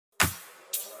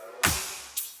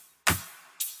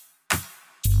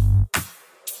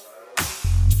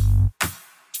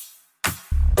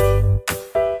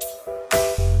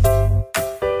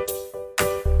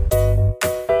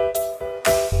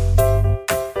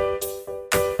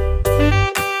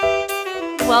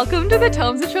Welcome to the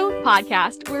Tomes and Tropes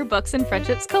podcast, where books and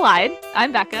friendships collide.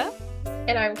 I'm Becca.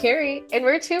 And I'm Carrie, and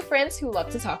we're two friends who love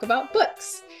to talk about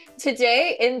books.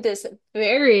 Today, in this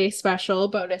very special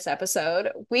bonus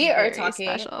episode, we are Very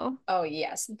talking, special. oh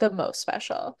yes, the most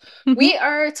special. We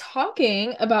are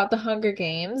talking about The Hunger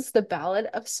Games, the Ballad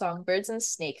of Songbirds and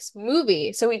Snakes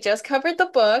movie. So we just covered the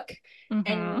book,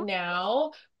 Mm-hmm. and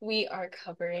now we are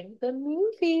covering the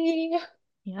movie.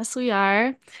 Yes, we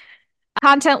are.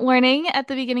 Content warning at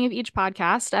the beginning of each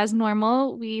podcast. As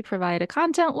normal, we provide a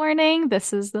content warning.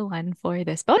 This is the one for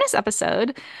this bonus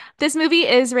episode. This movie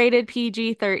is rated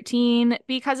PG-13.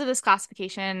 Because of this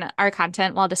classification, our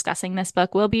content while discussing this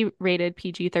book will be rated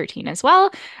PG-13 as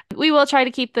well. We will try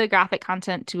to keep the graphic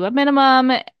content to a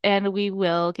minimum, and we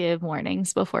will give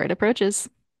warnings before it approaches.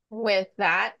 With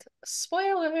that,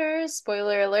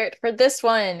 spoiler alert for this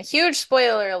one. Huge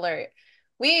spoiler alert.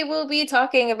 We will be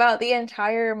talking about the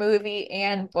entire movie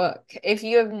and book. If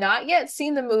you have not yet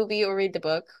seen the movie or read the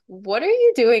book, what are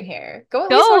you doing here? Go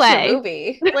at least Go watch the away.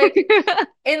 movie. Like,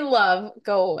 in love,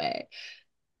 go away.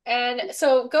 And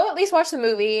so go at least watch the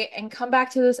movie and come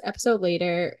back to this episode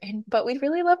later. But we'd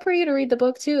really love for you to read the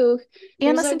book too.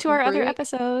 And There's a listen to our other great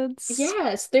episodes.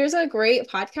 Yes, there's a great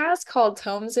podcast called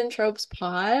Tomes and Tropes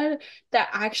Pod that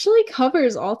actually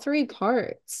covers all three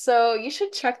parts. So you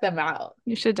should check them out.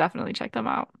 You should definitely check them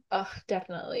out. Oh,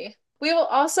 definitely. We will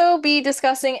also be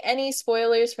discussing any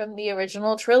spoilers from the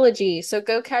original trilogy. So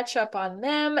go catch up on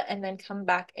them and then come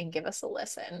back and give us a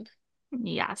listen.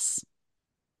 Yes.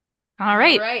 All All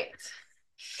right. right.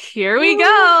 Here we Whew.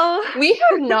 go. We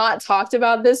have not talked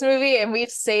about this movie and we've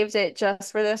saved it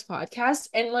just for this podcast.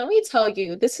 And let me tell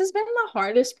you, this has been the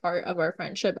hardest part of our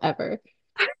friendship ever.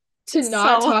 To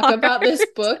not So talk hard. about this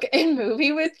book and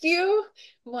movie with you.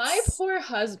 My poor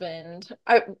husband,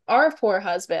 our poor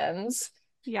husbands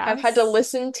have had to Yes.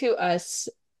 listen to us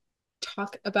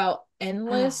talk about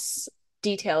endless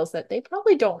details that they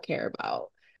probably don't care about.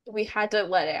 We had to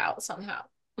let it out somehow.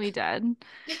 We did.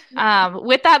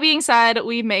 With that being said,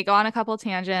 we may go on a couple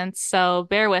tangents, so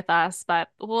bear with us, but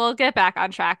we'll get back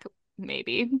on track.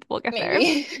 Maybe we'll get there.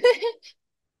 Maybe.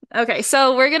 Okay,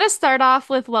 so we're gonna start off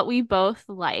with what we both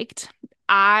liked.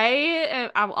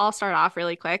 I'll start off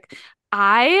really quick.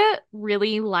 I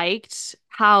really liked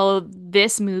how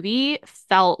this movie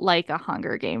felt like a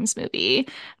Hunger Games movie.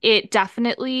 It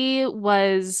definitely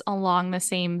was along the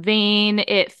same vein.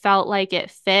 It felt like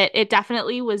it fit. It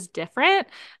definitely was different,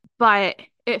 but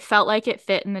it felt like it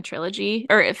fit in the trilogy,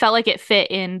 or it felt like it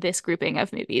fit in this grouping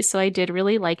of movies. So I did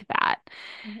really like that.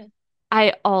 Mhm.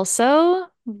 I also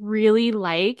really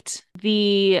liked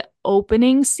the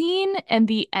opening scene and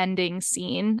the ending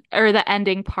scene, or the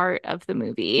ending part of the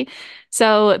movie.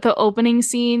 So, the opening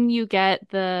scene, you get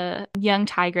the young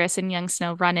tigress and young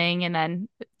Snow running, and then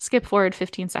skip forward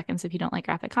 15 seconds if you don't like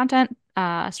graphic content,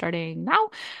 starting now.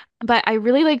 But I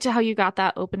really liked how you got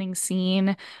that opening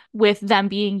scene with them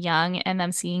being young and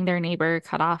them seeing their neighbor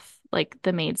cut off like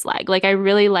the maid's leg. Like, I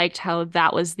really liked how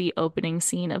that was the opening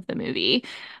scene of the movie.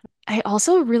 I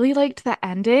also really liked the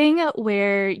ending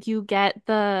where you get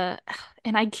and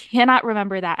I cannot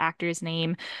remember that actor's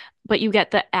name, but you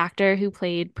get the actor who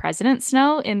played President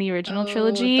Snow in the original Oh,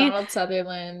 trilogy. Donald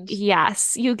Sutherland.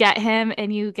 Yes, you get him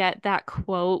and you get that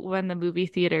quote when the movie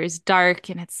theater is dark,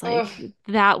 and it's Oh, like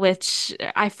that, which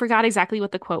I forgot exactly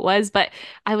what the quote was, but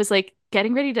I was like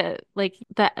getting ready to like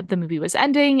the movie was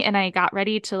ending and I got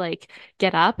ready to like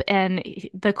get up and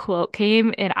the quote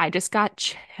came and I just got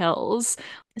chills.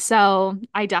 So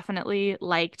I definitely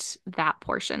liked that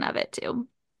portion of it too.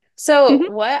 so Mhm.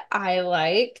 what I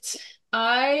liked,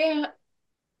 I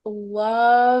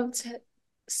loved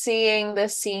seeing the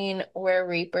scene where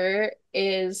Reaper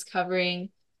is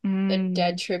covering the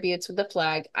dead Mm, tributes with the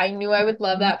flag. I knew I would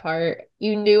love mhm, that part.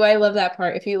 You knew I love that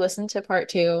part if you listened to part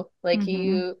two. Like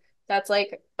mhm. that's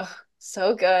like ugh,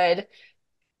 so good.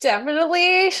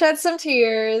 Definitely shed some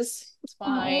tears. It's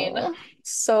fine. Oh,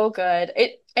 So good.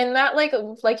 It and that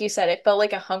like you said, it felt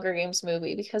like a Hunger Games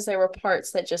movie because there were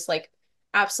parts that just like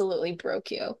absolutely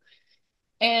broke you.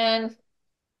 And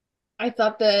I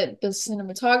thought that the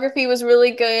cinematography was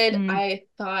really good. mm, I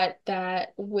thought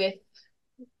that with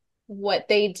what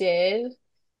they did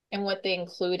and what they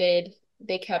included,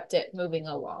 they kept it moving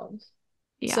along.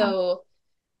 yeah. So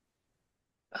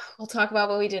we'll talk about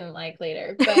what we didn't like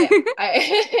later, but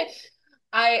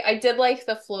I I did like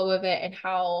the flow of it and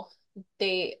how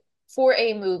they for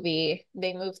a movie,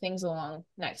 they move things along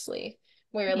nicely.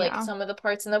 Where like Yeah. some of the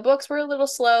parts in the books were a little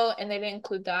slow and they didn't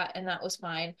include that and that was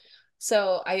fine.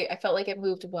 So I felt like it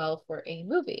moved well for a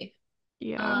movie.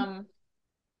 Yeah. Um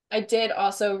I did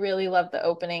also really love the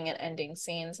opening and ending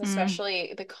scenes, Mm,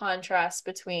 especially the contrast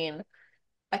between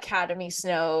Academy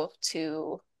Snow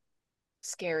to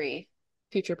scary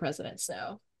future President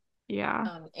Snow Yeah.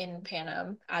 in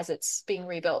Panem as it's being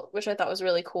rebuilt, which I thought was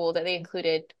really cool that they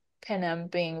included Panem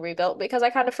being rebuilt because I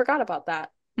kind of forgot about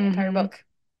that the entire Mm-hmm. book.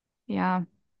 Yeah.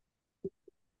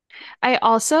 I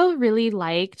also really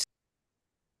liked,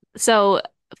 so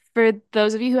for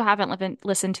those of you who haven't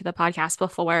listened to the podcast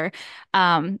before,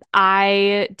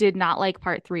 I did not like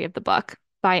part three of the book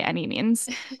by any means.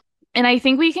 And I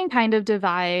think we can kind of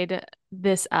divide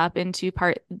this up into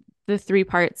the three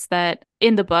parts that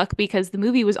in the book, because the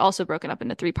movie was also broken up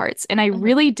into three parts. And I Mhm.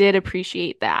 really did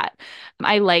appreciate that.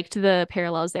 I liked the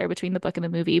parallels there between the book and the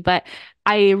movie, but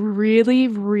I really,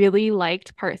 really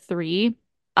liked part three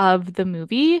of the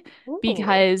movie Ooh.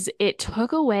 because it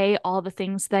took away all the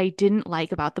things that I didn't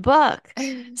like about the book.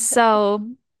 So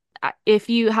if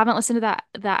you haven't listened to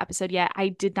that episode yet, I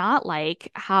did not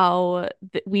like how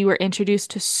we were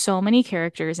introduced to so many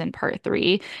characters in part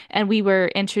three, and we were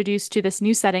introduced to this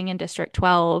new setting in District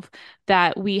 12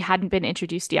 that we hadn't been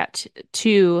introduced yet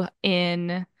to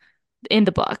in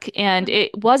the book, and Mhm.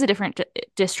 it was a different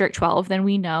District 12 than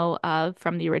we know of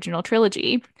from the original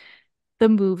trilogy. The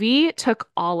movie took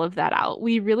all of that out.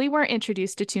 We really weren't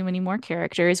introduced to too many more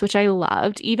characters, which I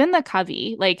loved. Even the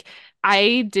Covey, like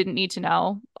I didn't need to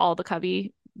know all the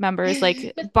Covey members,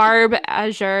 like Barb,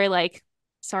 Azure, like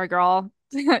sorry girl,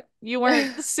 you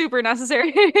weren't super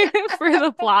necessary for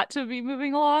the plot to be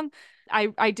moving along.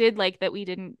 I did like that we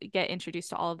didn't get introduced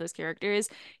to all of those characters,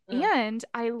 Mm, and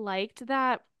I liked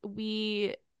that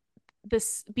we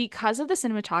this because of the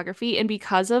cinematography and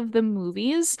because of the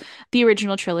movies, the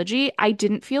original trilogy, I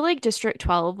didn't feel like District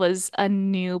 12 was a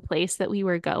new place that we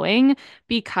were going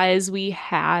because we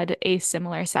had a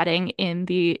similar setting in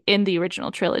the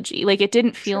original trilogy. Like it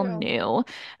didn't feel true. new.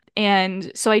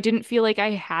 And so I didn't feel like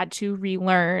I had to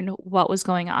relearn what was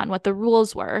going on, what the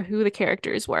rules were, who the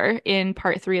characters were in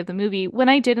part three of the movie when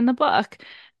I did in the book.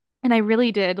 And I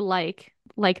really did like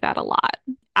that a lot.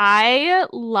 I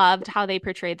loved how they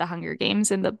portrayed the Hunger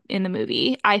Games in the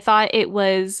movie. I thought it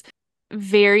was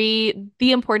very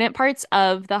the important parts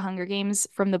of the Hunger Games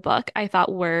from the book I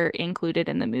thought were included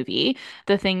in the movie.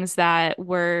 The things that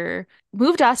were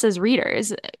moved us as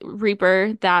readers.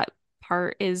 Reaper, that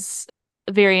part is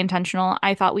very intentional.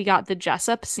 I thought we got the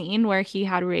Jessup scene where he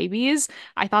had rabies.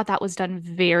 I thought that was done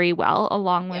very well,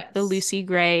 along with the Yes. Lucy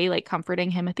Gray like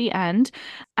comforting him at the end.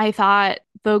 I thought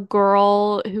the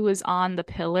girl who was on the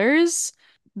pillars,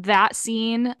 that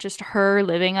scene, just her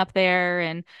living up there,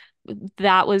 and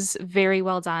that was very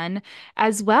well done,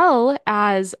 as well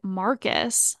as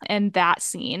Marcus and that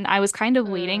scene. I was kind of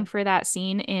waiting Mm, for that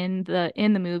scene in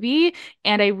the movie,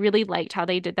 and I really liked how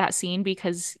they did that scene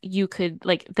because you could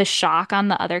like the shock on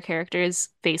the other characters'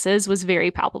 faces was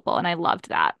very palpable, and I loved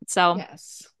that. So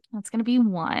yes. that's gonna be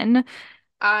one.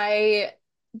 I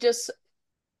just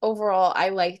overall, I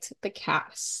liked the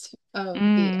cast of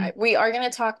Mm, we are going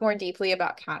to talk more deeply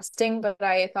about casting, but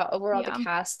I thought overall the yeah.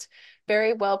 cast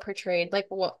very well portrayed, like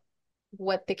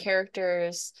what the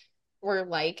characters were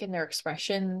like in their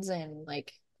expressions and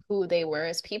like who they were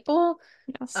as people,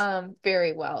 Yes.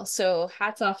 very well. So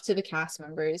hats off to the cast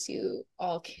members. You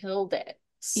all killed it.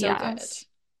 So good. Yes.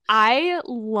 I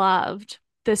loved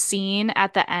the scene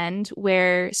at the end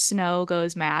where Snow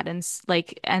goes mad and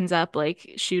like ends up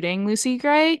like shooting Lucy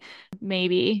Gray.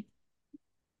 Maybe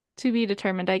to be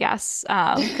determined, I guess.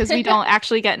 Because we don't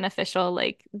actually get an official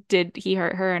like did he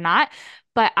hurt her or not.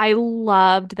 But I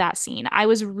loved that scene. I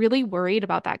was really worried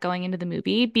about that going into the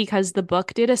movie because the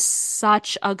book did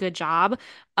such a good job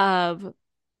of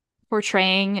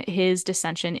portraying his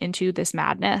dissension into this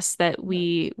madness that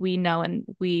we know and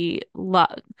we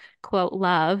love, quote,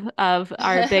 love of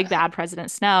our big bad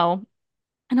President Snow.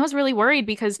 And I was really worried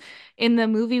because in the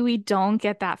movie we don't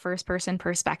get that first person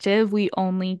perspective. We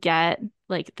only get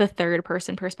like the third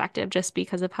person perspective just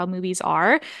because of how movies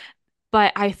are.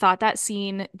 But I thought that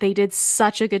scene, they did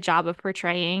such a good job of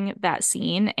portraying that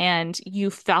scene, and you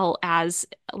felt as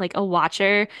like a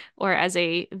watcher or as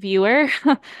a viewer,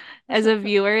 as a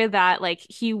viewer that like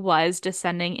he was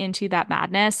descending into that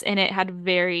madness, and it had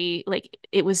very like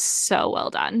it was so well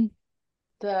done.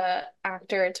 The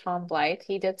actor Tom Blythe,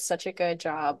 he did such a good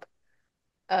job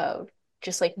of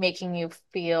just like making you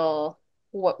feel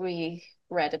what we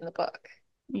read in the book.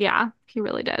 Yeah, he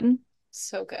really did.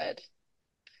 So good.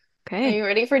 Are Okay, you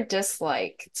ready for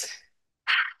disliked?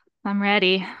 I'm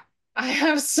ready. I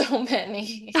have so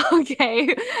many.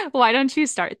 Okay, why don't you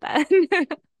start then?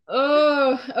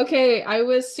 Oh, okay. I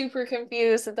was super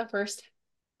confused at the first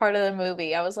part of the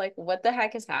movie. I was like, what the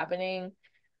heck is happening?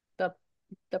 The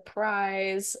the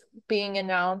prize being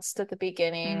announced at the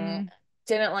beginning. Mm,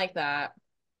 Didn't like that.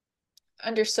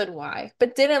 understood why,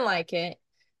 but didn't like it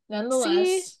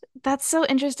See, nonetheless. that's so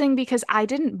interesting because I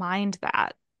didn't mind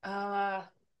that. Uh,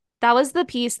 That was the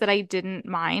piece that I didn't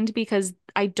mind because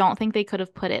I don't think they could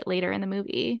have put it later in the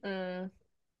movie. mm,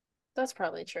 that's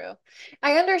probably true.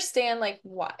 I understand like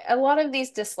why a lot of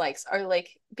these dislikes are like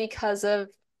because of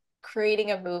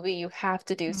creating a movie, you have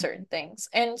to do Mm. certain things.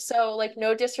 And so like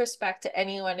no disrespect to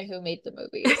anyone who made the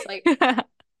movies. Like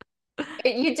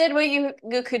you did what you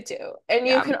could do, and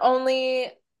you Yeah, can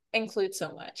only include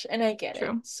so much, and I get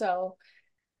it. true.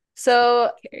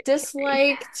 So Carrie.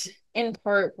 disliked in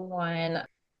part one,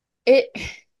 it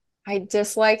I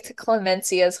disliked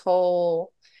Clemencia's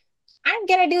whole I'm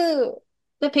gonna do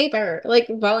the paper, like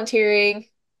volunteering.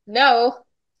 No,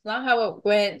 not how it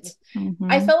went.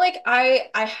 I Hmm. felt like I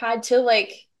had to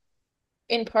like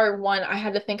in part one, I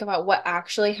had to think about what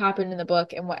actually happened in the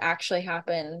book and what actually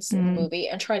happens in the Mm, movie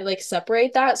and try to like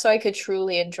separate that so I could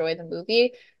truly enjoy the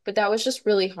movie. But that was just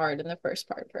really hard in the first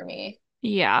part for me.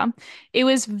 yeah. It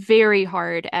was very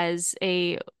hard as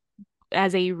a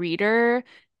reader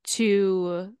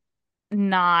to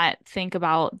not think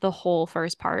about the whole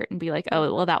first part and be like,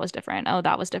 oh, well, Mhm. that was different. Oh,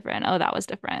 that was different. Oh, that was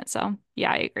different. So,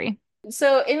 yeah, I agree.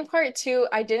 So in part two,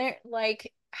 I didn't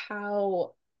like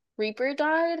how Reaper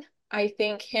died. I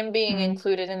think him being Mm,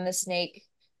 included in the snake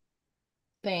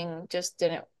thing just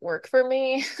didn't work for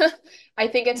me. I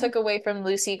think it yeah. took away from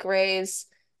Lucy Gray's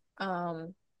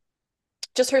um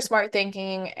just her smart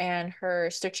thinking and her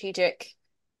strategic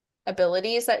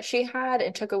abilities that she had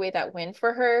and took away that win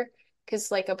for her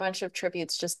because like a bunch of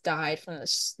tributes just died from the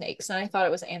snakes and I thought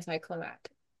it was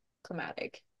anticlimactic.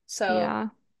 So Yeah.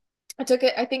 I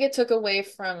think it took away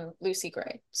from Lucy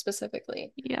Gray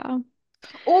specifically. Yeah.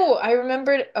 Oh, I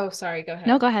remembered. Oh, sorry, go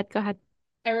No, ahead. go ahead. Go ahead.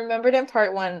 I remembered in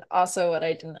part one also what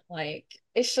I didn't like.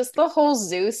 It's just the whole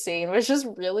zoo scene was just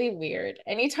really weird.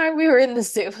 Anytime we were in the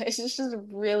zoo, it's just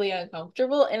really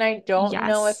uncomfortable, and I don't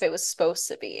know if Yes. it was supposed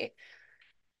to be.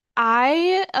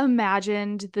 I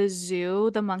imagined the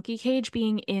zoo, the monkey cage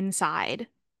being inside.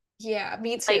 Yeah,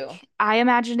 me too. Like, I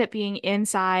imagined it being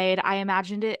inside. I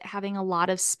imagined it having a lot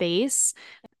of space.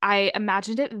 I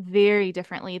imagined it very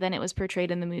differently than it was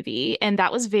portrayed in the movie. And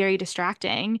that was very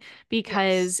distracting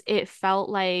Yes. because it felt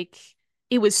like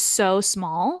it was so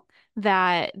small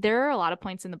that there are a lot of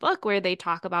points in the book where they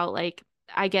talk about, like,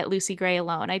 I get Lucy Gray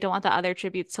alone. I don't want the other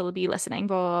tributes to be listening,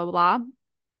 blah, blah, blah, blah.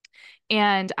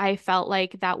 And I felt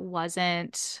like that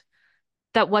wasn't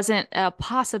a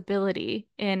possibility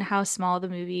in how small the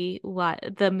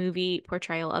movie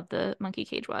portrayal of the monkey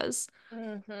cage was.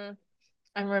 hmm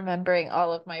I'm remembering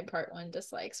all of my part one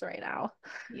dislikes right now.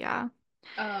 Yeah.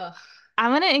 Oh,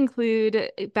 I'm going to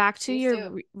include back to please your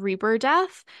do. Reaper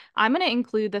death. I'm going to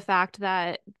include the fact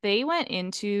that they went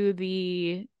into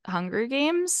the Hunger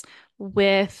Games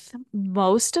with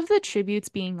most of the tributes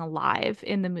being alive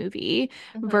in the movie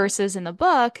hmm versus in the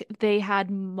book, they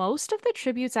had most of the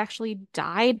tributes actually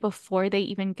died before they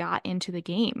even got into the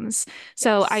games.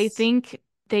 So I Yes. think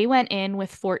they went in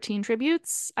with 14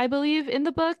 tributes, I believe, in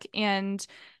the book, and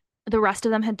the rest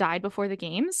of them had died before the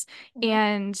games. hmm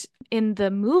And in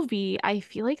the movie, I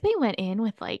feel like they went in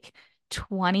with like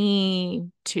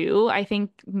 22, I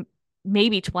think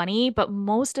maybe 20, but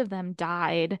most of them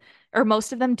died, or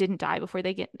most of them didn't die before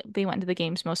they went into the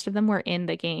games. Most of them were in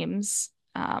the games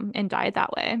and died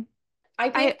that way. I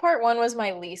I think part one was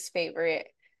my least favorite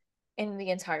in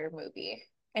the entire movie.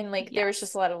 And like there was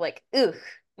just a Yes. lot of like, ugh,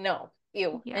 no,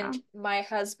 ew. Yeah. And my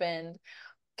husband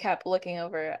kept looking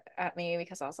over at me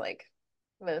because I was like,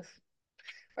 ugh.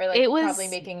 Or like It probably was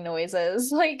making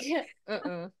noises like,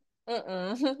 mm-mm,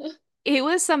 mm-mm. It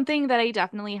was something that I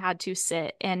definitely had to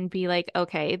sit and be like,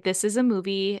 okay, this is a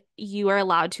movie. You are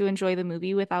allowed to enjoy the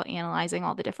movie without analyzing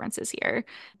all the differences here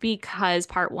because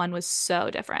part one was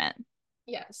so different.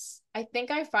 Yes. I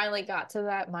think I finally got to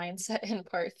that mindset in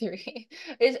part three.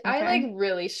 I Okay. like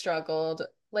really struggled.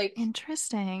 Like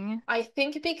Interesting. I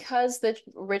think because the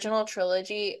original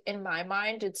trilogy, in my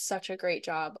mind, did such a great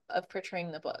job of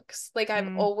portraying the books. Like, I've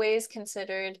Mm, always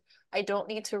considered I don't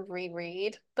need to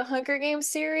reread the Hunger Games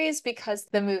series because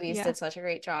the movies yeah. did such a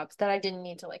great job that I didn't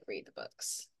need to like read the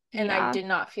books. And I Yeah. did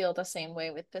not feel the same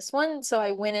way with this one. So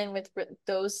I went in with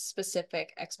those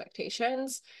specific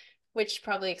expectations, which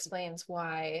probably explains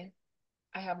why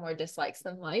I have more dislikes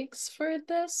than likes for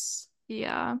this.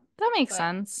 Yeah. That makes But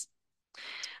sense.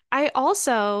 I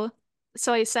also,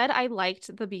 so I said I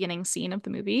liked the beginning scene of the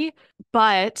movie,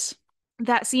 but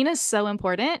that scene is so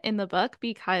important in the book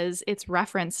because it's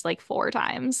referenced like four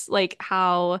times, like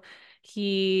how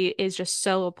he is just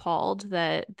so appalled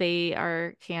that they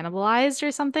are cannibalized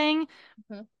or something.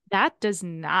 mhm. that does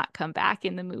not come back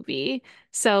in the movie.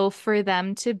 So for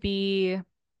them to be,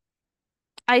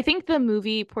 I think the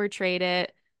movie portrayed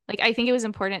it like I think it was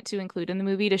important to include in the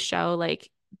movie to show like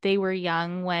they were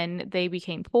young when they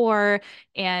became poor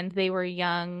and they were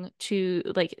young to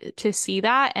like to see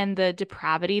that and the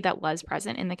depravity that was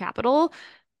present in the Capitol.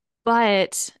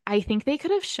 But I think they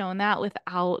could have shown that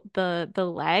without the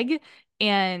leg.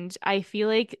 And I feel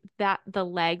like that the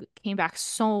leg came back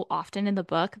so often in the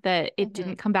book that it Hmm.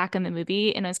 didn't come back in the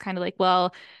movie. And it was kind of like,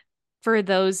 well, for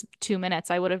those 2 minutes,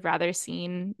 I would have rather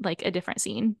seen like a different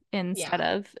scene Yeah, instead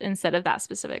of that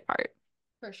specific part.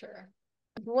 for sure.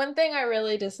 One thing I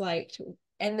really disliked,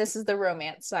 and this is the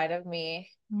romance side of me,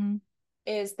 Mhm.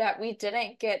 is that we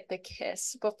didn't get the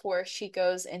kiss before she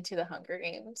goes into the Hunger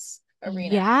Games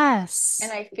arena.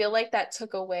 And Yes. I feel like that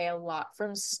took away a lot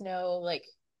from Snow, like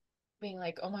being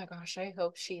like, oh my gosh, I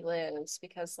hope she lives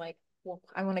because like, well,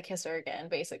 I want to kiss her again,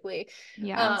 basically.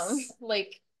 Yes.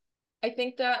 Like I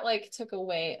think that like took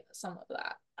away some of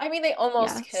that. I mean, they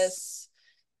almost Yes. kiss,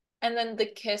 and then the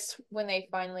kiss when they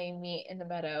finally meet in the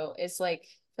meadow is like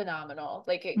phenomenal.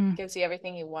 Like it Mm, gives you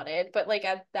everything you wanted. But like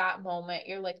at that moment,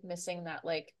 you're like missing that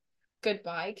like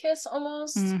goodbye kiss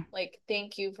almost. mm. Like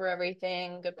thank you for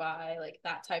everything, goodbye, like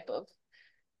that type of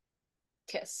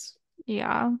kiss.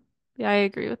 Yeah. Yeah, I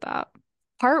agree with that.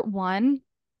 Part one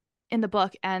in the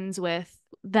book ends with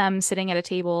them sitting at a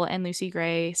table and Lucy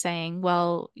Gray saying,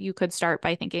 well, you could start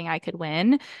by thinking I could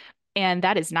win. And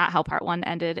that is not how part one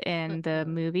ended in the Mm-mm.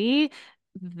 movie.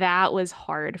 That was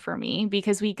hard for me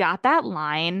because we got that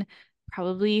line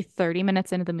probably 30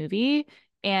 minutes into the movie.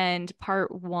 And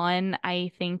part one,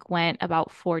 I think, went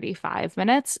about 45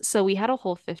 minutes. So we had a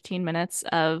whole 15 minutes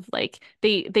of like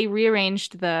they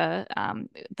rearranged the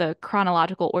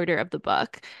chronological order of the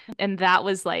book. And that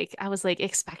was like I was like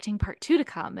expecting part two to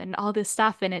come and all this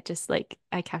stuff. And it just like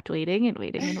I kept waiting and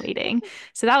waiting and waiting.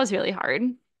 So that was really hard.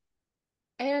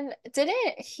 And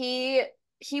didn't he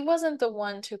wasn't the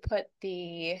one to put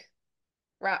the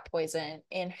rat poison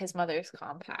in his mother's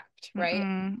compact, right?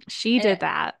 Mm-mm. She And did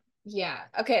that. yeah,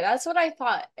 okay, that's what I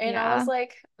thought. And I was Yeah.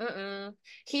 like,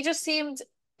 He just seemed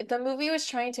the movie was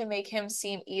trying to make him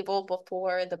seem evil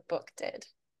before the book did.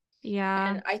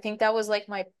 Yeah. And I think that was like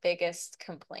my biggest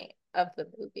complaint of the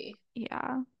movie.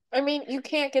 Yeah. I mean, you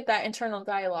can't get that internal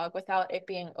dialogue without it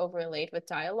being overlaid with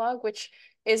dialogue, which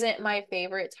isn't my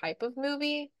favorite type of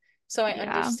movie. So I Yeah.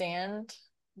 understand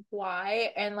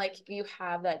why, and like you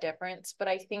have that difference, but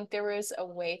I think there was a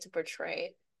way to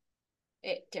portray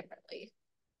it differently.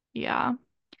 Yeah.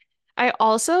 I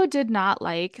also did not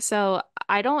like, so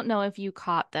I don't know if you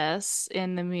caught this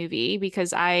in the movie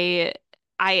because I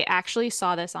actually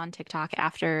saw this on TikTok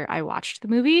after I watched the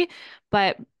movie,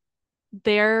 but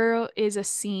there is a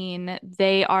scene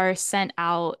they are sent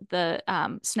out the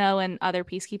Snow and other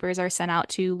peacekeepers are sent out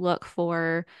to look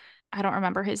for I don't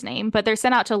remember his name, but they're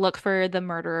sent out to look for the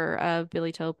murderer of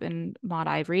Billy Tope and Maud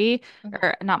Ivory Hmm.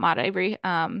 or not Maud Ivory,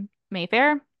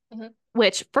 Mayfair. Hmm.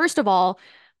 Which, first of all,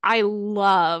 I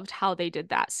loved how they did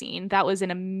that scene. That was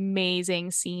an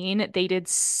amazing scene. They did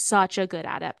such a good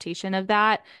adaptation of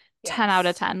that. 10 out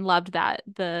of Yes. 10. Loved that.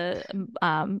 The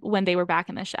when they were back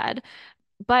in the shed.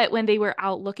 But when they were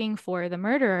out looking for the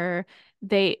murderer,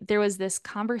 there was this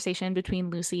conversation between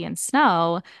Lucy and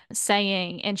Snow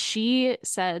saying, and she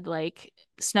said like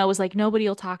Snow was like, nobody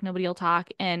will talk.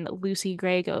 And Lucy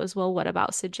Gray goes, well, what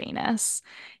about Sejanus?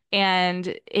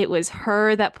 And it was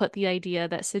her that put the idea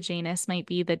that Sejanus might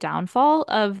be the downfall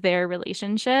of their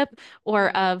relationship or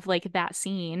Mm. of like that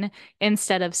scene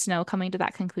instead of Snow coming to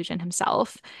that conclusion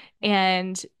himself.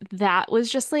 And that was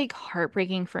just like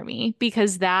heartbreaking for me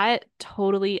because that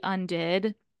totally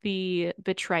undid the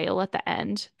betrayal at the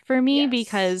end for me Yes.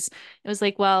 because it was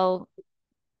like, well,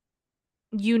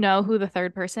 you know who the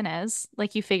third person is.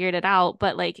 Like you figured it out,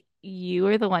 but like you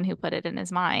are the one who put it in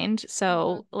his mind.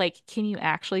 Hmm. So like can you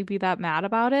actually be that mad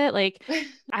about it? Like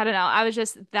I don't know. I was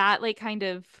just that like kind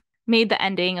of made the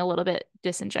ending a little bit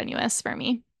disingenuous for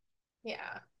me.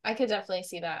 Yeah, I could definitely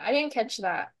see that. I didn't catch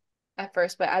that at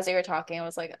first, but as they were talking, I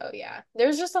was like, oh yeah.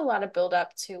 There's just a lot of build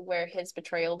up to where his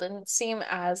betrayal didn't seem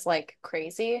as like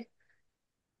crazy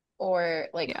or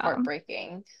like Yeah.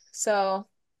 heartbreaking. So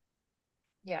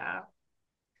yeah.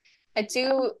 I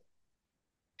Yeah. do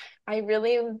I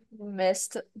really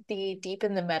missed the Deep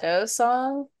in the Meadow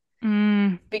song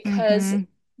Mm, because mm-hmm.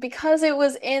 it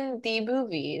was in the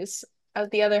movies of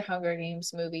the other Hunger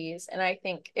Games movies, and I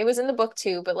think it was in the book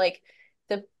too, but like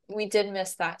the we did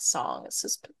miss that song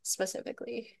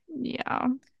specifically. Yeah,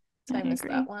 So I I missed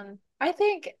that agree. one.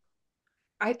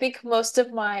 I think most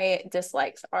of my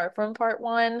dislikes are from part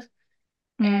one.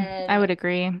 I and would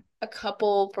agree. a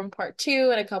couple from part two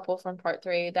and a couple from part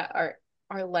three that are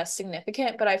less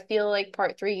significant. But I feel like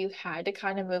part three you had to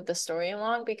kind of move the story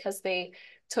along because they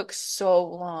took so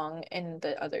long in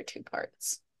the other two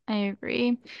parts. I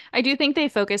agree. I do think they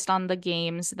focused on the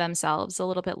games themselves a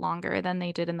little bit longer than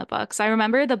they did in the books. I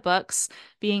remember the books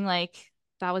being like,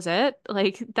 that was it.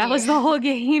 Like, that was the Yeah. whole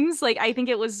games. Like, I think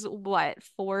it was what,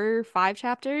 4 or 5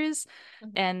 chapters?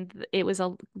 Mhm. And it was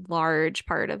a large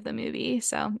part of the movie.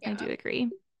 So I Yeah. do agree.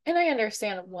 And I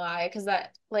understand why, because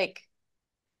that like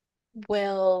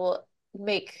will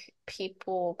make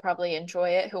people probably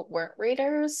enjoy it who weren't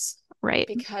readers Right.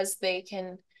 because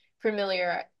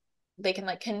familiar they can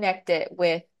like connect it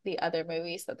with the other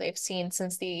movies that they've seen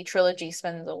since the trilogy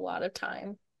spends a lot of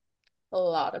time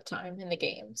in the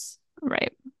games.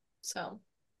 Right. So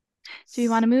Do you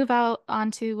want to move out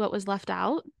onto what was left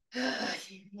out?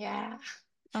 yeah,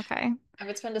 Okay. I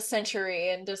would spend a century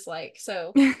in dislike,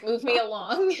 so move me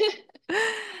along.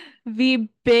 The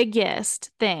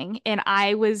biggest thing,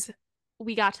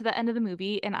 we got to the end of the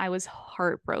movie and I was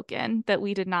heartbroken that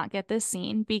we did not get this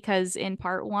scene because in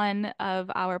part one of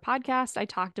our podcast, I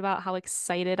talked about how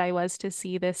excited I was to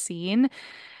see this scene.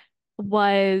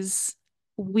 Was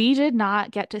we did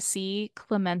not get to see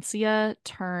Clemencia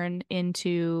turn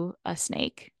into a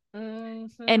snake.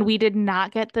 And Hmm. we did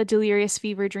not get the delirious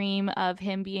fever dream of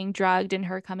him being drugged and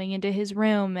her coming into his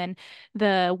room and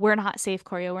the we're not safe,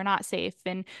 Choreo, we're not safe.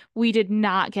 And we did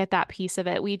not get that piece of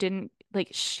it. We didn't like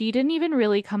she didn't even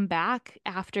really come back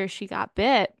after she got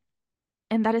bit.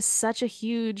 And that is such a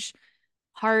huge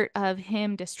part of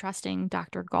him distrusting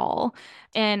Dr. Gall.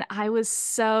 And I was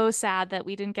so sad that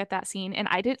we didn't get that scene. And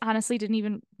I did honestly didn't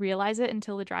even realize it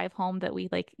until the drive home that we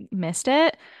like missed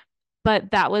it.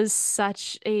 But that was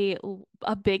such a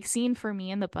big scene for me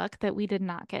in the book that we did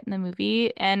not get in the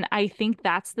movie, and I think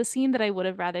that's the scene that I would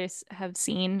have rather have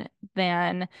seen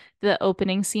than the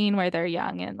opening scene where they're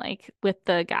young and like with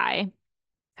the guy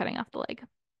cutting off the leg.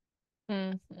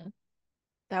 Hmm.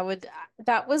 That would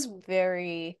that was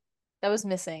very that was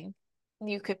missing.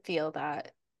 You could feel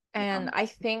that. Yeah. And I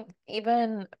think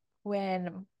even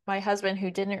when my husband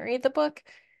who didn't read the book,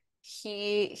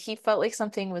 he felt like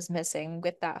something was missing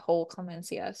with that whole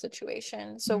Clemencia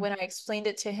situation. So Mm. when I explained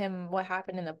it to him what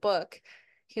happened in the book,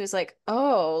 he was like,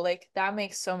 "Oh, like that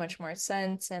makes so much more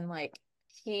sense." And like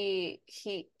he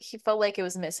felt like it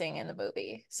was missing in the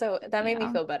movie. So that made me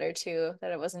Yeah. feel better too,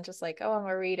 that it wasn't just like, "Oh, I'm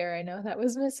a reader. I know that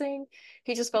was missing."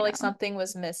 He just felt like Yeah. something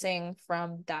was missing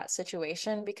from that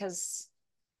situation because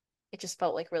it just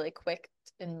felt like really quick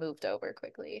and moved over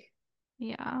quickly.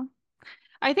 Yeah.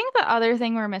 I think the other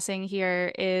thing we're missing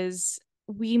here is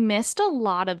we missed a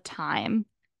lot of time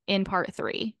in part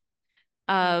three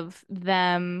of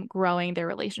them growing their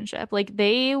relationship. Like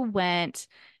they went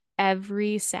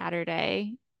every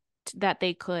Saturday that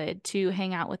they could to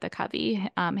hang out with the Covey,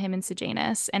 him and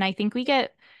Sejanus. And I think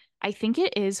it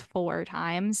is 4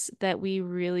 times that we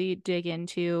really dig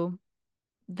into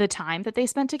the time that they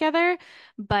spent together,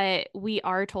 but we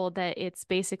are told that it's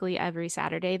basically every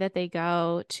Saturday that they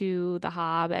go to the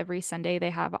Hob, every Sunday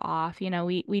they have off. You know,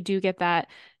 we do get that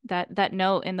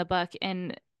note in the book,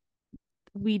 and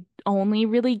we only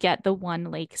really get the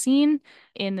one lake scene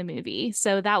in the movie.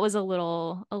 So that was a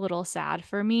little sad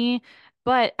for me.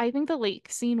 But I think the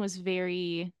lake scene was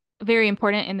very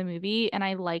important in the movie and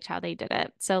I liked how they did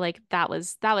it. So like that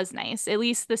was nice. At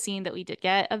least the scene that we did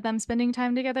get of them spending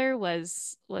time together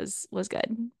was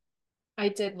good. I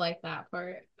did like that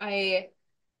part. I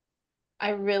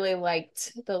really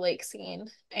liked the lake scene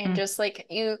and Mm, just like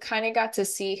you kind of got to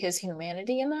see his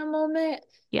humanity in that moment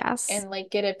yes. and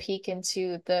like get a peek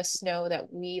into the snow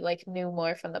that we like knew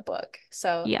more from the book.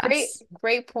 So Yes.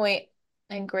 great point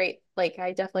and great like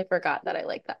I definitely forgot that I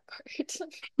like that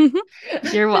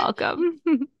part. You're welcome.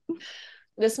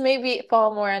 This may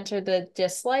fall more under the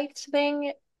disliked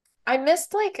thing. I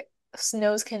missed like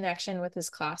Snow's connection with his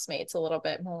classmates a little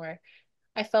bit more.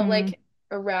 I felt Mm, like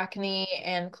Arachne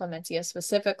and Clementia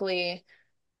specifically,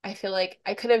 I feel like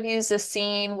I could have used a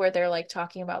scene where they're like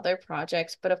talking about their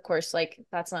projects, but of course, like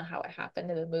that's not how it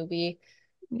happened in the movie.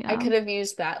 I yeah. could have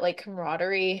used that like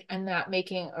camaraderie and that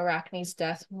making Arachne's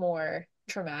death more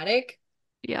traumatic.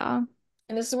 Yeah.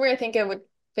 And this is where I think it would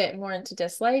fit more into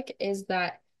dislike is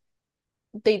that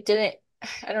they didn't,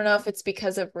 I don't know if it's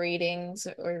because of readings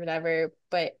or whatever,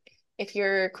 but if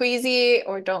you're queasy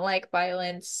or don't like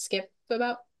violence, skip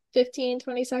about 15,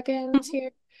 20 seconds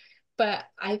here. But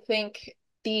I think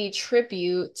the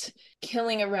tribute,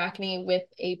 killing Arachne with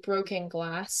a broken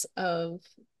glass of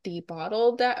the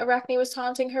bottle that Arachne was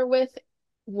taunting her with,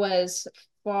 was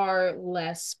far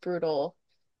less brutal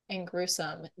and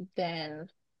gruesome than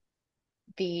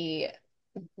the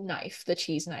the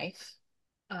cheese knife,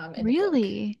 in the book.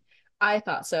 Really? I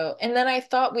thought so. And then I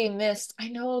thought we missed, I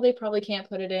know they probably can't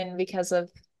put it in because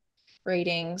of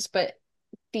ratings, but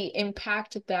the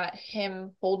impact that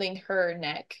him holding her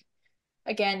neck.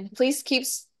 Again, please keep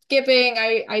skipping.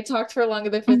 I talked for longer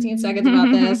than 15 seconds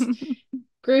about this.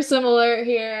 Gruesome alert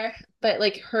here. But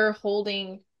like her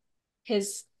holding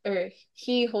his, or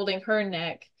he holding her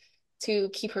neck to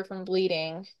keep her from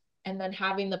bleeding, and then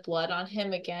having the blood on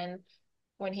him again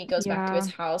when he goes back to his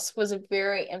Yeah. house was a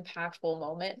very impactful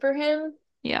moment for him.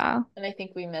 Yeah. And I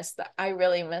think we missed that. I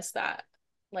really missed that.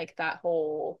 Like that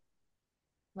whole,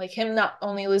 like him not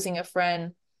only losing a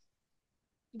friend,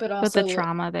 but But the also,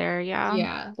 trauma there, yeah.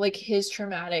 yeah, like his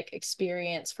traumatic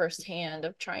experience firsthand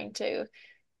of trying to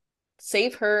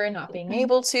save her and not being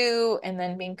able to, and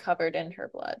then being covered in her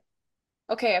blood.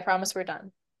 Okay, I promise we're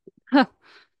done.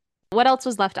 What else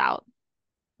was left out?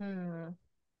 Hmm.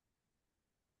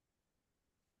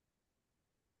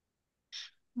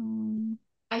 Mm,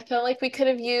 I felt like we could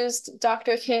have used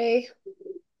Dr. K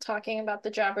talking about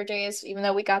the Jabberjays, even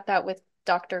though we got that with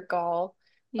Dr. Gall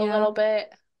a yeah. little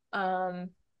bit.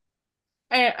 Um,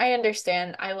 I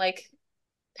understand. I like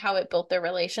how it built their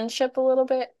relationship a little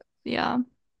bit, Yeah.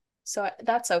 so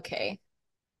that's okay.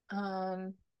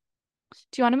 Um,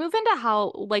 Do you want to move into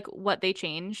how, like, what they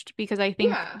changed? Because I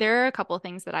think yeah, there are a couple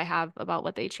things that I have about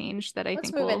what they changed that I let's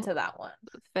think move will into that one.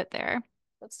 fit there.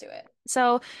 Let's do it.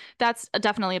 So that's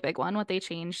definitely a big one. What they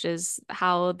changed is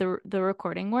how the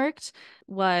recording worked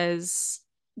was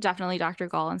definitely Dr.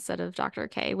 Gall instead of Dr.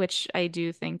 K, which I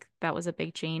do think that was a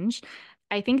big change.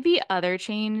 I think the other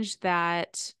change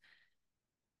that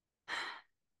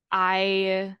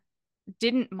I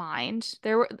didn't mind.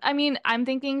 There were, I mean, I'm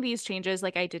thinking these changes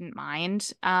like I didn't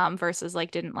mind, versus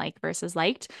like didn't like versus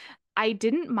liked. I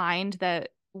didn't mind that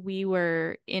we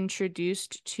were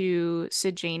introduced to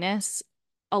Sejanus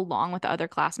along with the other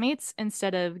classmates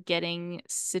instead of getting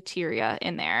Satyria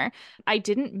in there. I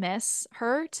didn't miss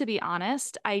her, to be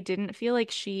honest. I didn't feel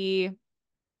like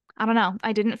I don't know.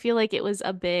 I didn't feel like it was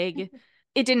a big,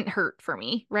 it didn't hurt for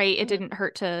me, right? It Mhm. didn't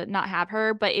hurt to not have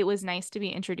her, but it was nice to be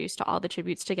introduced to all the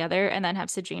tributes together and then have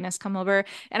Sejanus come over.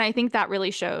 And I think that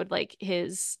really showed like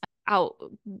his out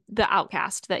the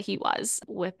outcast that he was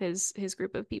with his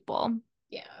group of people.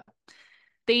 Yeah.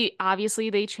 They obviously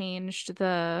they changed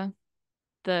the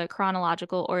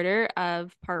chronological order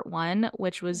of part one,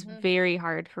 which was Hmm. very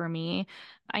hard for me.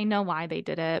 I know why they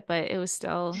did it, but it was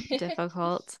still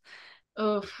difficult.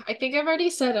 Oh, I think I've already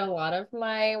said a lot of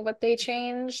my what they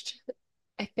changed.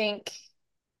 I think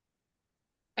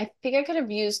I think I could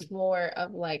have used more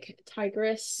of like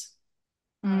Tigress.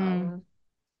 Mm. Um,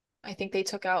 I think they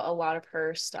took out a lot of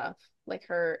her stuff, like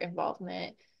her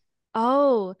involvement.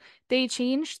 Oh, they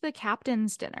changed the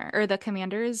captain's dinner or the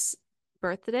commander's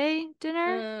birthday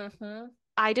dinner. Hmm.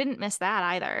 I didn't miss that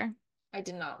either. I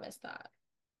did not miss that.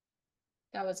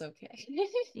 That was okay.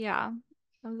 Yeah,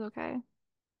 that was okay.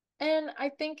 And I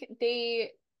think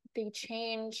they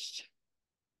changed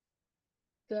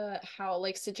the how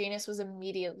like Sejanus was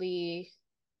immediately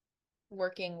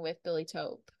working with Billy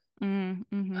Tope.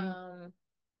 Mm-hmm. Um,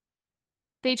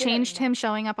 I They didn't changed mind. him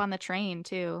showing up on the train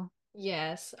too.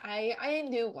 Yes, I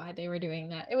knew why they were doing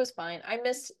that. It was fine. I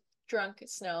missed drunk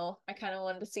snow. I kind of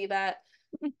wanted to see that.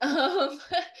 Um,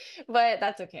 but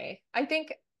that's okay. I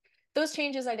think those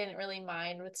changes I didn't really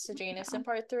mind with Sejanus Yeah, in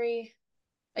part three.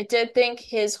 I did think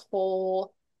his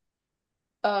whole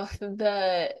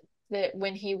the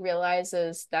when he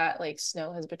realizes that like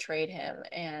Snow has betrayed him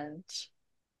and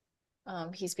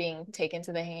he's being taken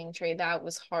to the hanging tree, that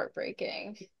was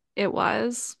heartbreaking. it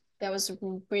was. That was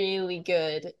really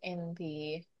good in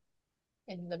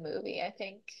the movie, I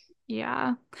think.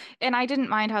 Yeah. And I didn't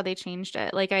mind how they changed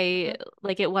it. Mhm.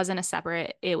 Like it wasn't a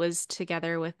separate, it was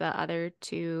together with the other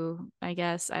two, I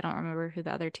guess. I don't remember who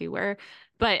the other two were.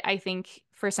 But I think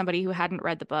for somebody who hadn't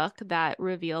read the book, that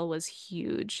reveal was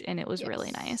huge and it was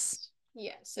really nice. Yes.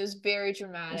 Yes, it was very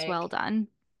It was well dramatic. done.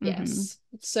 Hmm. Yes.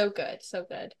 It's so good, so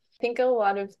good. I think a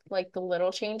lot of like the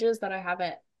little changes that I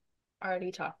haven't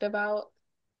already talked about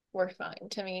were fine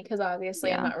to me because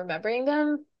obviously I'm Yeah. not remembering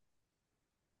them,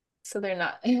 so they're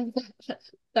not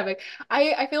that big.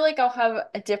 I feel like I'll have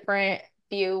a different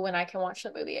view when I can watch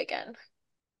the movie again.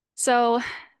 So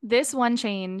this one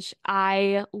change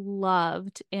I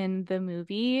loved in the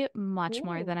movie much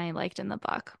more Ooh. than I liked in the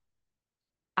book.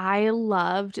 I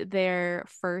loved their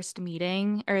first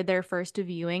meeting or their first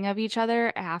viewing of each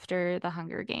other after the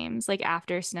Hunger Games, like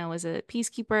after Snow was a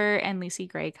peacekeeper and Lucy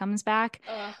Gray comes back.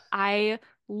 Uh, I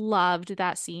loved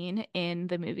that scene in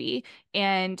the movie,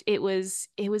 and it was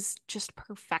just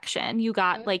perfection. You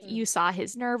got like Hmm. you saw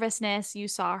his nervousness, you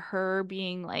saw her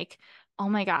being like, "Oh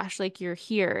my gosh, like you're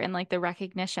here," and like the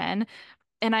recognition.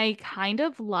 And I kind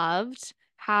of loved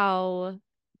how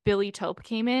Billy Tope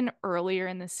came in earlier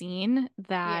in the scene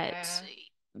that Yeah.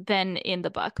 than in the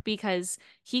book because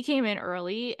he came in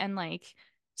early and like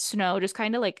Snow just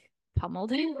kind of like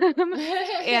pummeled him.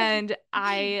 And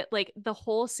I like the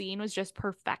whole scene was just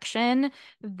perfection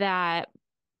that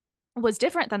was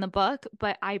different than the book,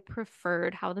 but I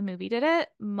preferred how the movie did it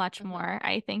much Mhm. more,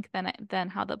 I think, than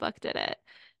how the book did it.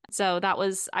 So that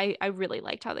was I really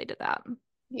liked how they did that.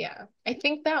 Yeah. I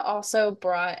think that also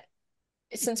brought,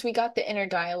 since we got the inner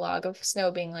dialogue of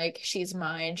Snow being like, she's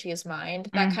mine, she is mine,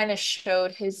 that Mm, kind of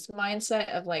showed his mindset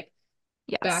of like,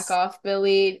 back yes. off,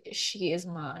 Billy, she is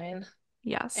mine. And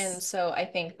Yes. so I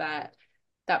think that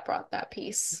that brought that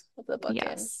piece of the book in.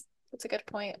 Yes. That's a good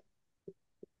point.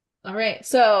 All right.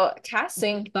 So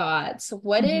casting thoughts.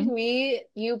 What did Hmm.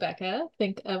 you, Becca,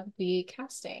 think of the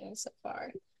casting so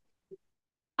far?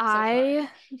 I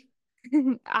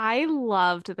I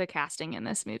loved the casting in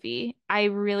this movie. I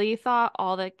really thought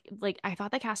all the like I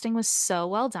thought the casting was so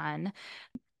well done.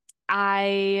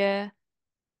 I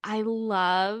I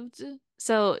loved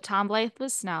so Tom Blythe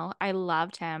was Snow. I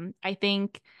loved him. I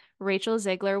think Rachel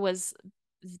Ziegler was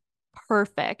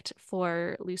perfect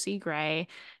for Lucy Gray.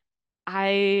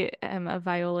 I am a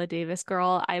Viola Davis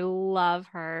girl. I love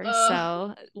her.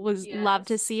 Oh, So was loved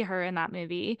to yes. see her in that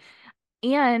movie.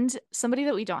 And somebody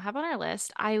that we don't have on our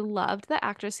list, I loved the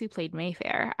actress who played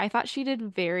Mayfair. I thought she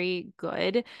did very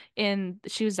good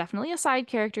she was definitely a side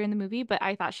character in the movie, but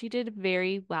I thought she did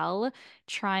very well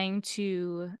trying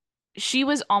to, she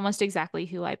was almost exactly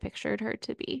who I pictured her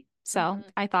to be. So Mhm.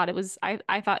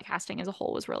 I thought casting as a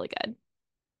whole was really good.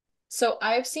 So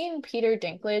I've seen Peter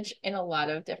Dinklage in a lot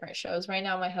of different shows. Right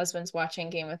now, my husband's watching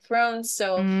Game of Thrones,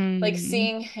 so like Mm.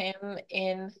 seeing him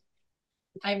in,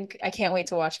 I can't wait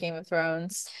to watch Game of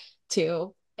Thrones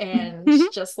too, and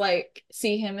just like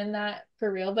see him in that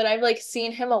for real. But I've like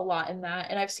seen him a lot in that,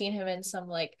 and I've seen him in some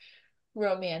like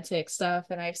romantic stuff,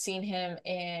 and I've seen him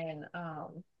in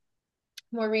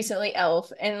more recently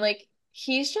Elf, and like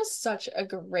he's just such a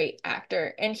great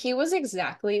actor, and he was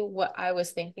exactly what I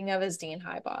was thinking of as Dean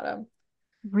Highbottom.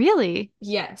 Really?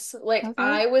 Yes, like Okay.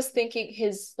 I was thinking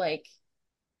his like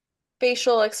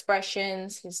facial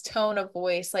expressions, his tone of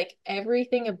voice, like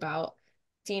everything about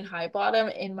Dean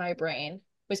Highbottom in my brain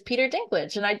was Peter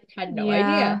Dinklage, and I had no Yeah.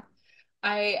 idea.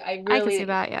 I I could see really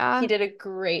that, he yeah. did a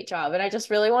great job, and I just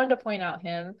really wanted to point out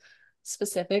him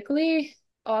specifically.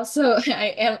 Also,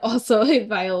 I am also a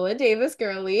Viola Davis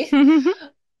girly.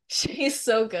 She's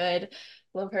so good.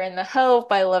 Love her in The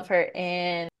Help. I love her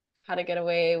in How to Get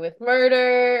Away with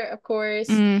Murder, of course.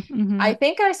 I Mm-hmm.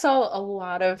 think I saw a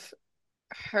lot of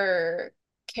her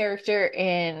character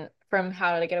in from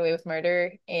How to Get Away with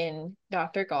Murder in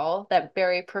Dr. Gall, that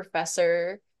very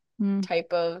professor Mm.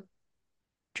 type of role.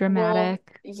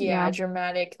 Dramatic. Yeah, Yeah.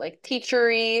 dramatic, like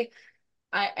teachery.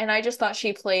 I just thought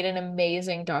she played an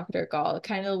amazing Dr. Gall,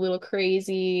 kind of a little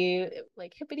crazy,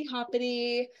 like hippity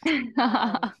hoppity.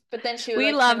 But then she would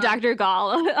We like turn love on, Dr.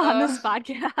 Gall on this we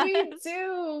podcast.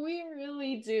 do, we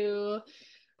really do.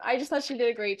 I just thought she did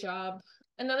a great job.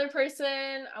 Another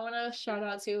person I want to shout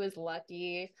out to is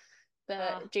Lucky, the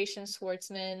Uh, Jason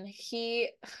Schwartzman.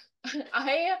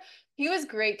 I, he was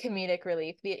great comedic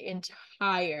relief the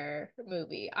entire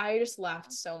movie. I just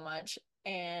laughed so much,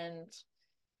 and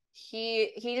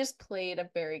he just played a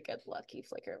very good Lucky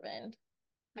Flickerman,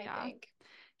 I yeah. think.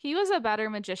 He was a better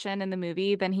magician in the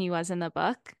movie than he was in the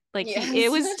book. Like it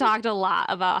Yes. was talked a lot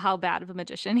about how bad of a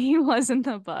magician he was in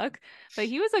the book, but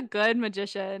he was a good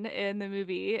magician in the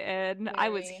movie, and I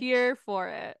was Very. here for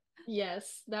it.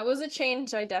 Yes, that was a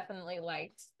change I definitely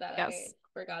liked that I Yes.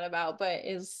 forgot about, but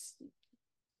is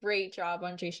great job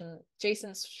on Jason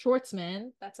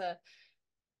Schwartzman. That's a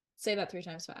say that three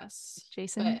times fast.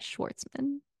 Jason But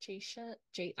Schwartzman.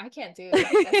 I can't do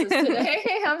S's today.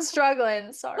 I'm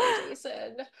struggling. Sorry,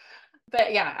 Jason.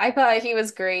 But yeah, I thought he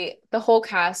was great. The whole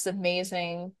cast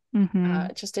amazing. Hmm.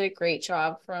 Just did a great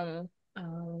job from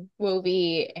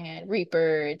Wovey and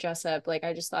Reaper, Jessup. Like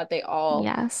I just thought they all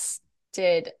Yes.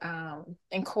 did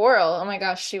and Coral, oh my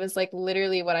gosh, she was like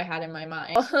literally what I had in my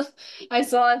mind. I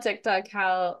saw on TikTok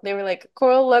how they were like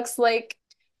Coral looks like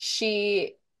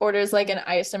she orders like an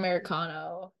iced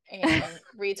Americano and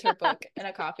reads her book in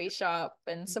a coffee shop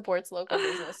and supports local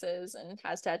businesses and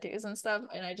has tattoos and stuff,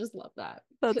 and I just love that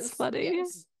That's because funny.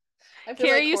 yes, I feel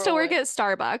like Carrie used to Coral work would. at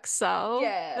Starbucks, so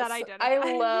that Yes, I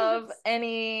love identifies.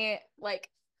 any like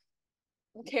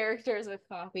characters with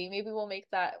coffee. Maybe we'll make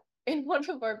that in one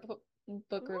of our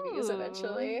book reviews Ooh.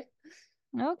 eventually.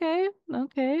 Okay.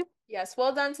 Okay. Yes,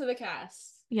 well done to the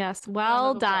cast. Yes. Round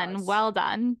of Well done. applause. Well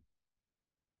done.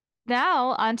 Now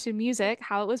on to music,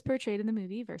 how it was portrayed in the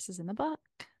movie versus in the book.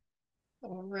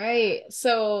 All right.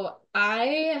 So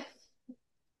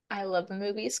I love the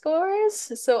movie scores.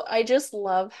 So I just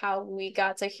love how we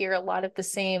got to hear a lot of the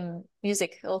same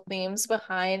musical themes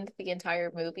behind the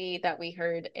entire movie that we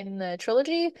heard in the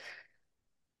trilogy.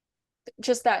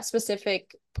 Just that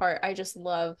specific part, I just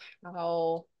love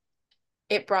how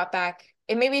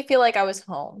it made me feel like I was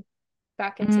home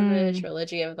back into the Mm,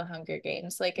 trilogy of the Hunger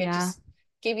Games. Like it yeah. just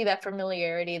gave you that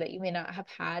familiarity that you may not have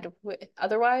had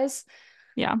otherwise.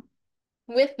 Yeah.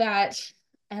 With that,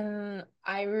 and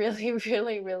I really,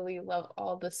 really, really love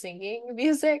all the singing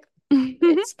music.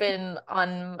 It's been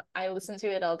on, I listen to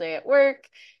it all day at work.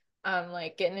 I'm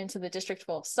like getting into the District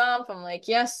 12 stomp. I'm like,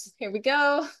 yes, here we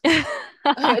go.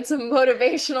 It's a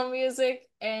motivational music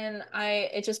and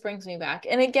it just brings me back.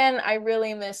 And again, I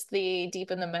really miss the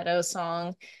Deep in the Meadow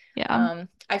song. Yeah.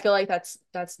 I feel like that's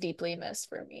deeply missed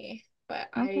for me, but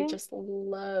I Okay. just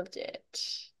loved it.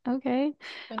 Okay.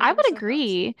 Want to I hear would some thoughts?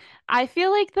 agree. I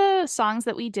feel like the songs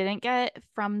that we didn't get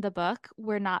from the book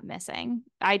were not missing.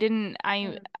 I didn't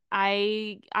Mm,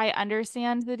 I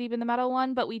understand the Deep in the Meadow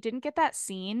one, but we didn't get that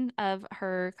scene of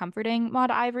her comforting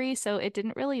Maud Ivory, so it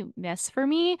didn't really miss for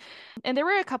me. And there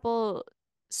were a couple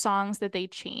songs that they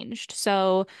changed.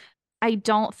 So I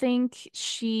don't think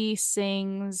she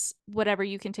sings whatever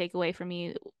you can take away from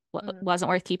me mm, wasn't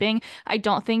worth keeping. I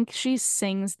don't think she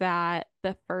sings that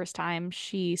the first time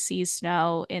she sees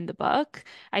snow in the book.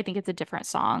 I think it's a different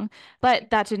song, but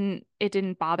it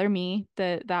didn't bother me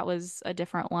that that was a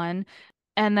different one.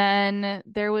 And then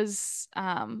there was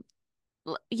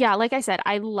yeah, like I said,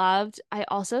 I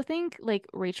also think like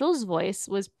Rachel's voice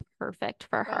was perfect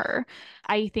for oh, her.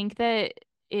 I think that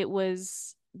it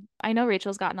was, I know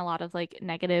Rachel's gotten a lot of like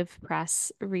negative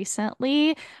press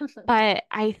recently, but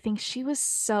I think she was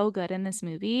so good in this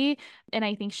movie. And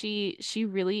I think she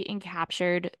really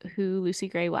encaptured who Lucy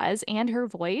Gray was and her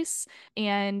voice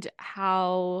and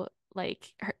how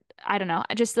like her, I don't know,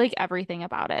 just like everything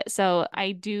about it. So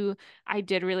I did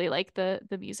really like the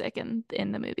music in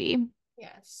the movie.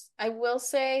 yes. I will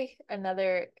say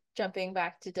another jumping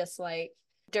back to dislike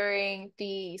during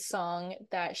the song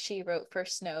that she wrote for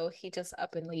Snow, he just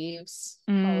up and leaves,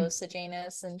 Mm, follows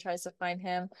Sejanus and tries to find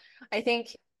him. I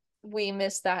think we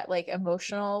missed that like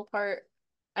emotional part.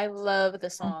 I love the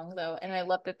song though, and I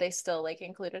love that they still like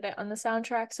included it on the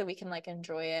soundtrack so we can like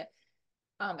enjoy it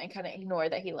and kind of ignore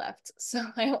that he left. So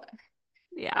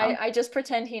yeah. I just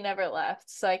pretend he never left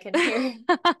so I can hear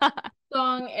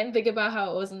song and think about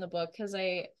how it was in the book because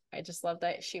I just love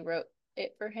that she wrote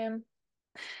it for him.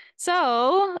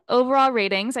 So, overall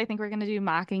ratings, I think we're going to do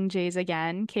Mockingjays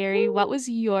again. Carrie, what Woo. was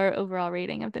your overall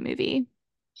rating of the movie?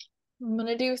 I'm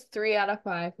gonna do 3 out of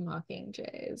 5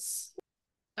 Mockingjays.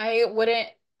 I wouldn't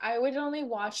I would only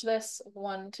watch this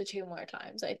 1 to 2 more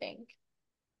times, I think.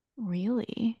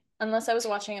 Really Unless I was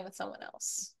watching it with someone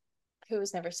else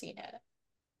who's never seen it.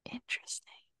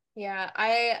 interesting. Yeah,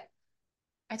 I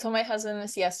told my husband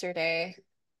this yesterday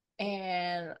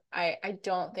and I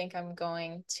don't think I'm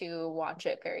going to watch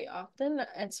it very often.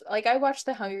 It's like I watch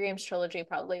the Hunger Games trilogy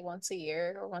probably once a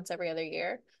year or once every other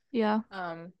year. Yeah.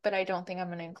 But I don't think I'm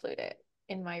gonna include it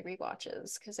in my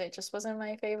rewatches because it just wasn't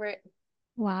my favorite.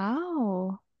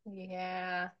 Wow.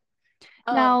 Yeah.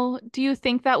 Um, Now, do you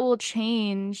think that will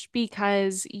change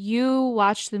because you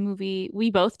watched the movie? We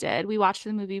both did. We watched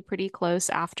the movie pretty close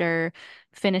after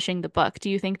finishing the book. Do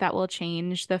you think that will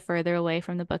change the further away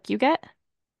from the book you get?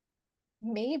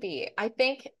 maybe. I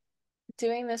think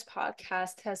doing this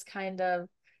podcast has kind of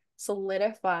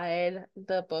solidified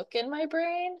the book in my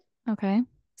brain, Okay.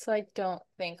 so I don't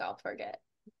think I'll forget.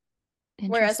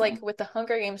 Whereas, like Interesting. with the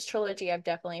Hunger Games trilogy, I've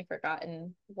definitely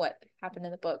forgotten what happened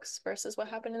in the books versus what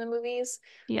happened in the movies,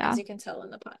 as Yeah. you can tell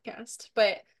in the podcast.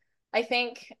 But I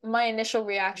think my initial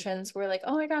reactions were like,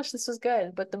 "Oh my gosh, this was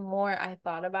good." But the more I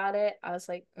thought about it, I was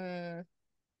like,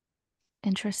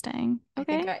 Interesting. I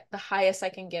think Okay. the highest I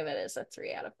can give it is a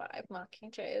 3 out of 5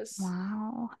 Mockingjays.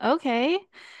 Wow. Okay.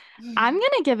 I'm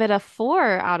gonna give it a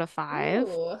 4 out of 5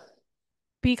 Ooh,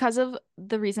 because of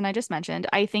the reason I just mentioned.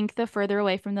 I think the further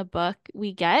away from the book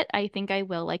we get, I think I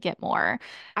will like it more.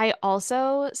 I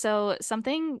also, so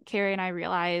something Carrie and I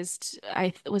realized,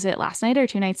 was it last night or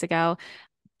 2 nights ago?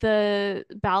 The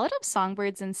Ballad of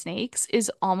Songbirds and Snakes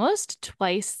is almost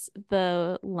twice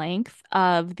the length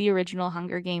of the original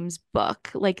Hunger Games book,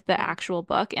 like the mm, actual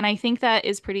book. And I think that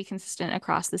is pretty consistent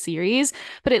across the series,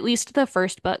 but at least the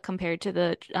first book compared to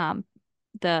the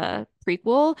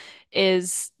prequel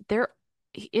is they're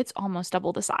it's almost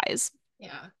double the size.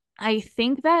 Yeah. I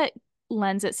think that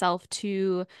lends itself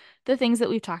to the things that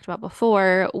we've talked about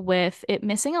before, with it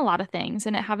missing a lot of things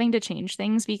and it having to change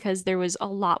things because there was a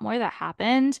lot more that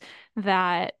happened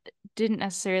that didn't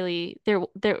necessarily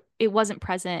it wasn't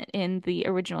present in the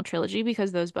original trilogy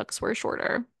because those books were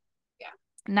shorter. Yeah.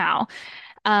 Now,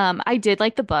 I did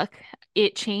like the book.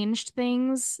 It changed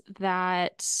things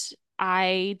that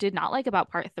I did not like about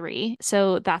part three.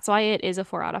 So that's why it is a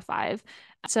 4 out of 5.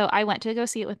 So I went to go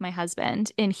see it with my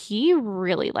husband, and he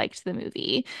really liked the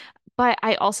movie. But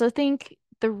I also think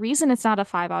the reason it's not a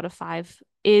 5 out of 5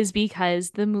 is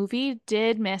because the movie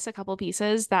did miss a couple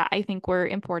pieces that I think were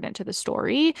important to the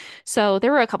story. So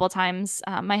there were a couple times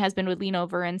my husband would lean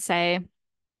over and say,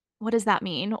 what does that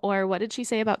mean? Or what did she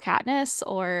say about Katniss?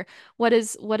 Or what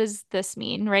does this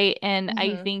mean? Right. And I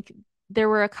Hmm. think there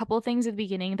were a couple things at the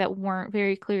beginning that weren't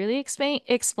very clearly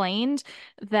explained,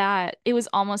 that it was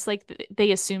almost like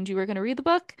they assumed you were going to read the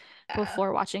book Yeah.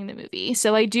 before watching the movie.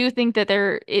 So I do think that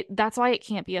that's why it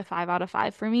can't be a 5 out of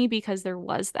 5 for me, because there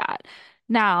was that.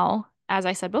 Now, as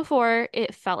I said before,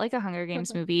 it felt like a Hunger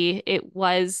Games movie.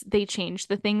 They changed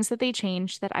the things that they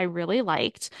changed that I really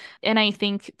liked. And I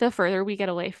think the further we get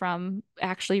away from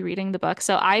actually reading the book.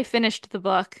 So I finished the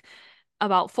book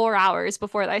about 4 hours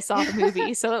before I saw the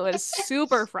movie, so it was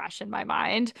super fresh in my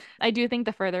mind. I do think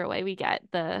the further away we get,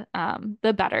 the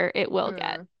better it will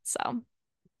get. Mm. So,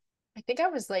 I think I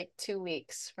was like 2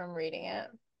 weeks from reading it.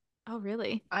 oh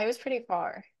really? I was pretty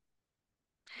far.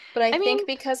 But I I think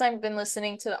mean, because I've been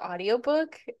listening to the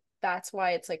audiobook, that's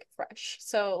why it's like fresh.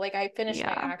 So like I finished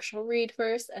my yeah. actual read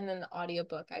first and then the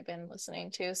audiobook I've been listening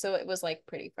to. So it was like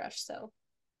pretty fresh. So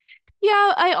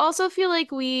Yeah, I also feel like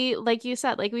like you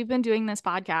said, like we've been doing this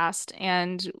podcast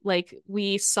and like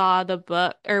we saw the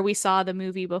book or we saw the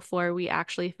movie before we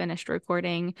actually finished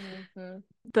recording hmm.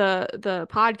 the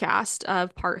podcast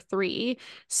of part three.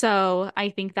 So I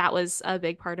think that was a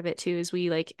big part of it too, is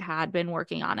we like had been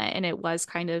working on it and it was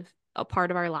kind of a part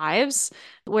of our lives,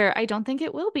 where I don't think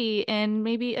it will be in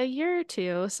maybe a year or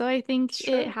two. So I think It's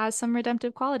it true. has some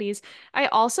redemptive qualities. I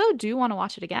also do want to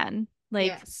watch it again. Like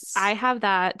Yes. I have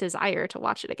that desire to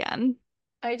watch it again.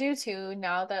 I do too.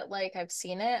 Now that like I've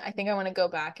seen it, I think I want to go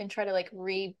back and try to like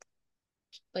read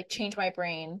like change my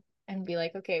brain and be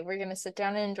like, okay, we're gonna sit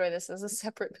down and enjoy this as a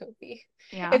separate movie.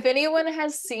 Yeah. If anyone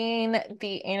has seen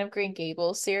the Anne of Green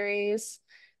Gables series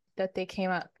that they came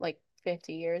out like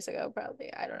 50 years ago,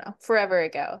 probably, I don't know, forever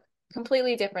ago,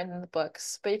 completely different than the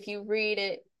books. But if you read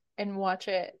it and watch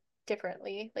it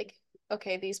differently, like,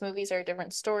 okay, these movies are a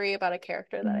different story about a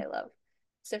character that Mm. I love.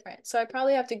 It's different. So I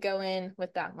probably have to go in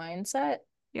with that mindset.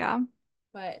 Yeah.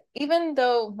 But even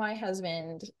though my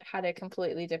husband had a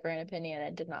completely different opinion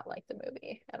and did not like the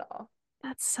movie at all,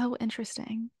 That's so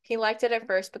interesting. he liked it at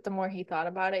first, but the more he thought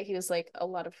about it, he was like a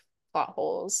lot of plot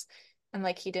holes. And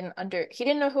like he didn't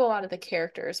know who a lot of the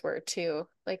characters were too.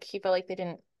 Like he felt like they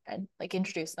didn't like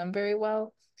introduce them very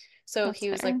well. So That's he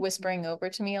was like fair. whispering over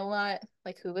to me a lot,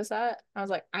 like, who was that? I was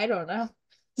like, I don't know.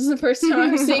 This is the first time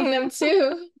I'm seeing them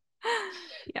too.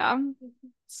 Yeah.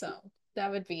 So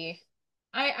that would be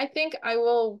I think I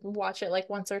will watch it like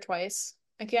once or twice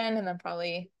again, and then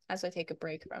probably as I take a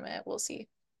break from it, we'll see.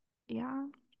 Yeah.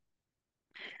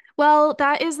 Well,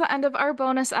 that is the end of our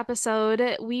bonus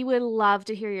episode. We would love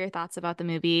to hear your thoughts about the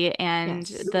movie and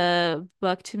Yes. the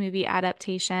book to movie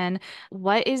adaptation.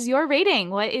 What is your rating?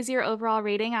 What is your overall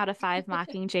rating out of 5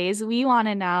 Mockingjays? We want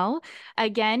to know.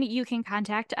 Again, you can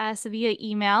contact us via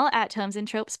email at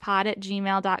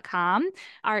tomesandtropespod@gmail.com.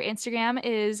 Our Instagram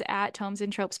is at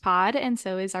tomesandtropespod, and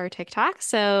so is our TikTok.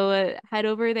 So head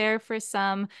over there for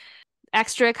some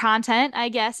extra content, I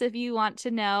guess, if you want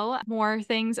to know more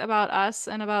things about us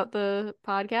and about the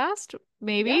podcast, Yeah.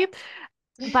 maybe.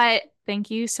 But thank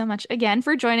you so much again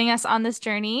for joining us on this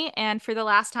journey. And for the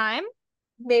last time,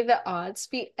 May the odds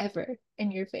be ever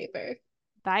in your favor.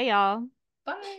 bye, y'all. Bye.